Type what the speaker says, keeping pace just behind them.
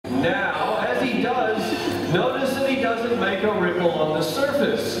Now, as he does, notice that he doesn't make a ripple on the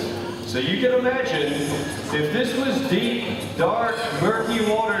surface. So you can imagine, if this was deep, dark, murky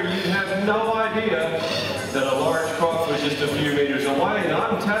water, you'd have no idea that a large croc was just a few meters away. And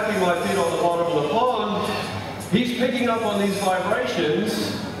I'm tapping my feet on the bottom of the pond. He's picking up on these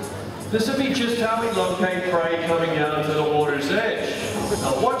vibrations. This would be just how we locate prey coming down to the water's edge.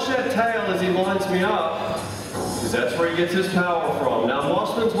 Now watch that tail as he lines me up, because that's where he gets his power from. Now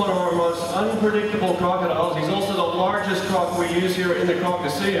Mossman's one of our most unpredictable crocodiles. He's also the largest croc we use here in the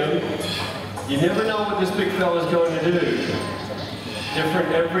Crocodile. You never know what this big fella's going to do.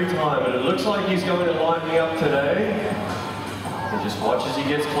 Different every time, and it looks like he's going to line me up today. And just watch as he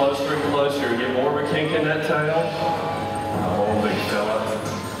gets closer and closer. Get more of a kink in that tail. Oh, big fella.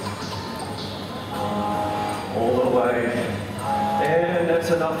 All the way. And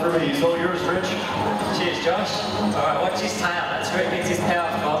that's enough for me. It's all yours, Rich. Cheers, Josh. Alright, watch his tail. That's where he gets his power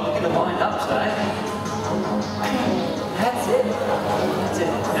from. Looking to wind up today. That's it. That's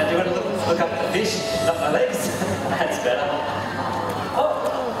it. Now, do you want to look up at the fish? Not my legs. That's better.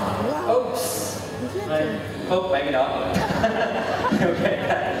 Oh! Oops. Oh, maybe not. Alright.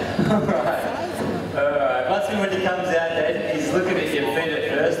 Alright. Mossman, when he comes out there, he's looking at your feet at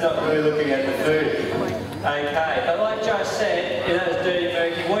first, not really looking at the food. Okay, but like Josh said, you know, it's dirty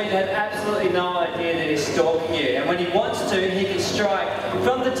murky, well, you have absolutely no idea that he's stalking you. And when he wants to, he can strike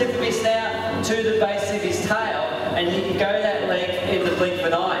from the tip of his snout to the base of his tail, and he can go that length in the blink of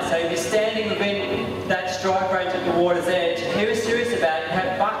an eye. So if you're standing within that strike range at the water's edge, if he was serious about it,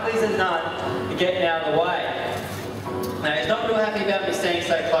 have buckleys and none to get out of the way. Now, he's not real happy about me staying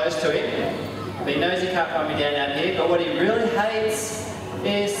so close to him, but he knows he can't run me down out here, but what he really hates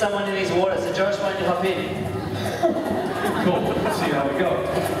is someone in his water. So Josh, why don't you hop in? Cool, let's see how we go.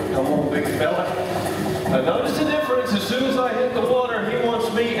 Come on, big fella. Now notice the difference. As soon as I hit the water, he wants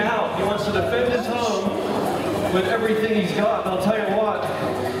me out. He wants to defend his home with everything he's got. And I'll tell you what,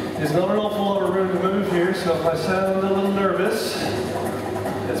 there's not an awful lot of room to move here, so if I sound a little nervous,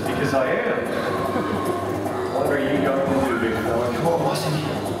 that's because I am. What are you going to do, big fella? Come on, Mossy.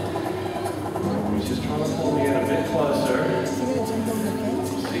 He's just trying to pull me in a bit closer.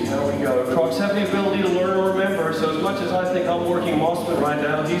 See how we go. Crocs have the ability to learn and remember, so as much as I think I'm working Mossman right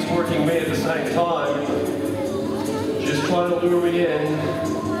now, he's working me at the same time. Just trying to lure me in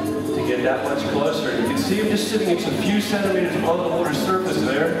to get that much closer. You can see him just sitting just a few centimeters above the water's surface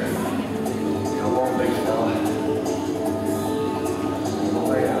there. Come on, big fella. All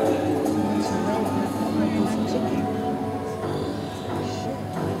the way out.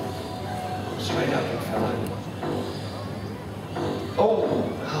 Straight up, big fella. Oh,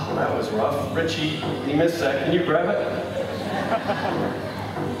 that was rough. Richie, he missed that. Can you grab it?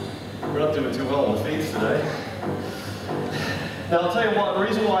 We're not doing too well on the feeds today. Now, I'll tell you what, the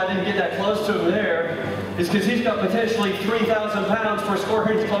reason why I didn't get that close to him there is because he's got potentially 3,000 pounds per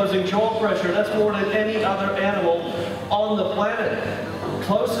square inch closing jaw pressure. That's more than any other animal on the planet.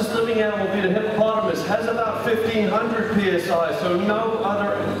 Closest living animal would be the hippopotamus, has about 1,500 psi, so no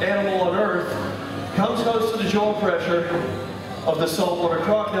other animal on Earth comes close to the jaw pressure of the saltwater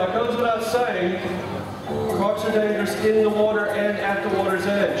croc. Now, it goes without saying, crocs are dangerous in the water and at the water's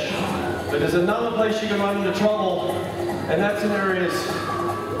edge. But there's another place you can run into trouble, and that's in areas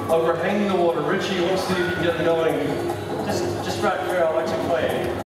overhanging the water. Richie, let's see if you can get going. Just run through, I'll let you play.